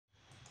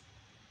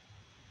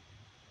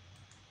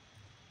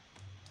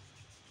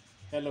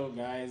Hello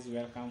guys,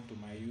 welcome to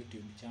my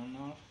YouTube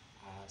channel.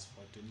 As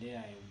for today,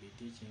 I will be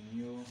teaching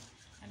you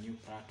a new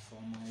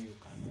platform how you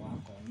can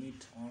work on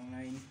it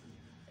online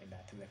and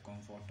at the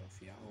comfort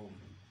of your home.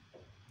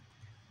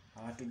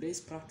 Our today's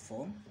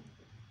platform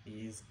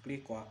is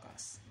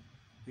Clickworkers,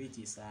 which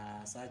is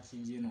a search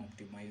engine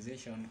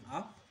optimization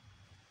app,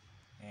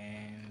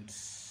 and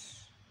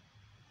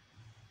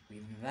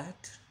with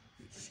that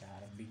we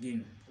shall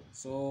begin.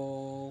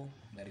 So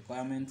the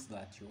requirements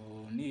that you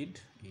need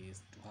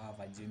is to have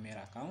a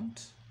Gmail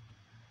account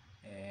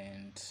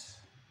and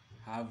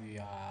have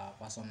your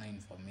personal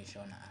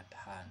information at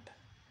hand.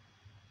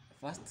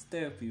 The first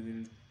step, you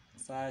will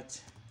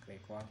search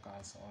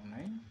Clickworkers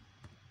online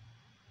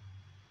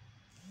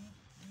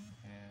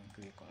and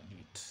click on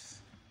it.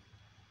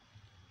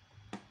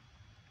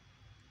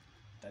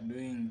 After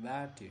doing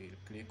that, you will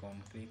click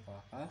on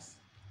Clickworkers.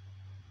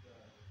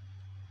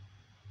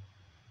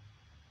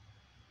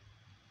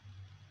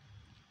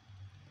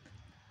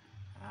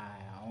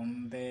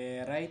 On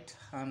the right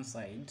hand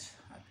side,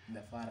 at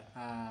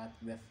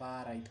the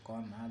far right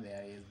corner,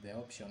 there is the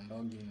option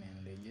login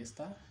and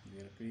register.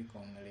 You will click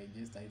on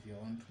register if you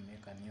want to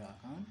make a new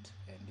account,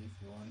 and if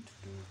you want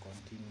to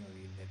continue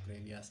with the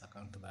previous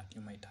account that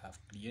you might have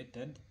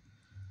created,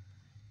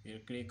 you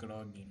will click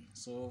login.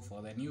 So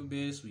for the new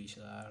base, we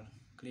shall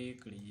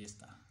click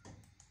register.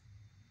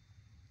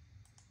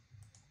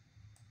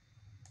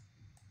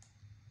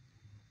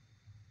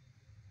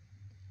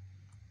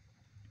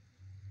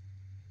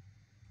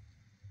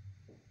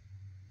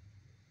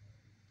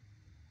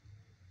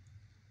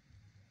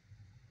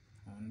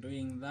 On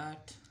doing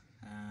that,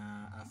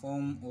 a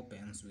form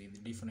opens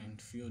with different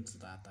fields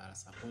that are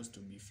supposed to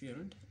be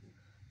filled,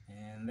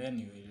 and then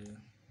you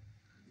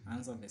will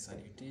answer the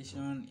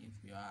salutation.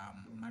 If you are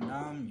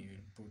madam, you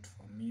will put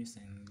for miss,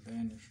 and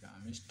then if you are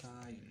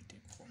Mr., you will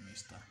take for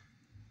Mr.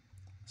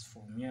 As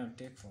for me, I'll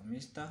take for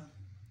Mr.,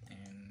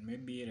 and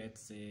maybe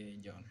let's say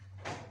John.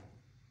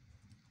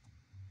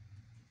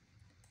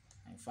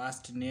 My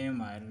first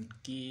name, I'll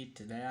key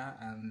it there,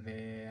 and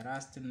the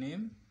last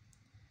name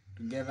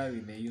together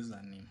with the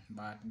username,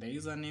 but the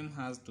username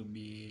has to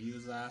be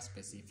user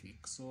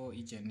specific, so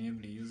each and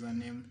every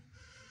username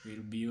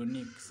will be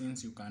unique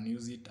since you can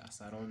use it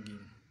as a login.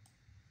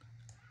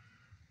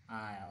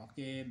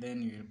 Okay,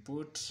 then you will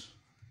put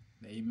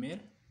the email,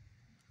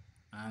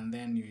 and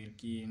then you will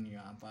key in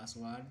your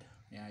password,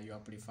 your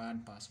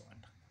preferred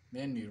password.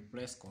 Then you will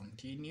press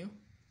continue.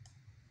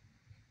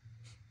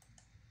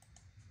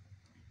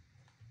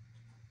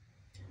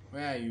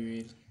 Where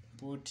you will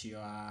put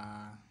your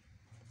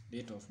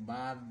date of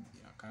birth,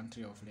 your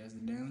country of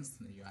residence,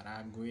 your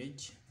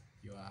language,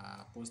 your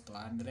postal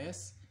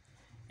address,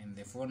 and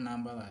the phone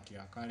number that you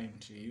are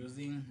currently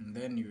using, and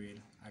then you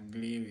will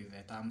agree with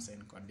the terms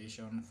and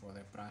conditions for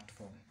the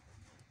platform.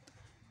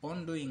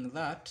 Upon doing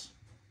that,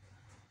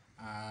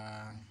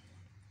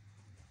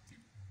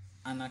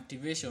 an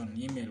activation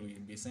email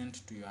will be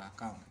sent to your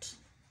account,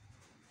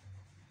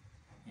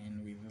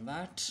 and with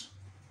that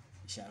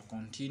we shall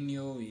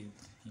continue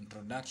with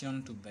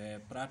introduction to the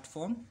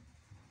platform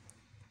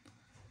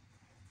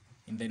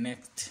in the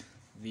next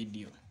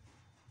video.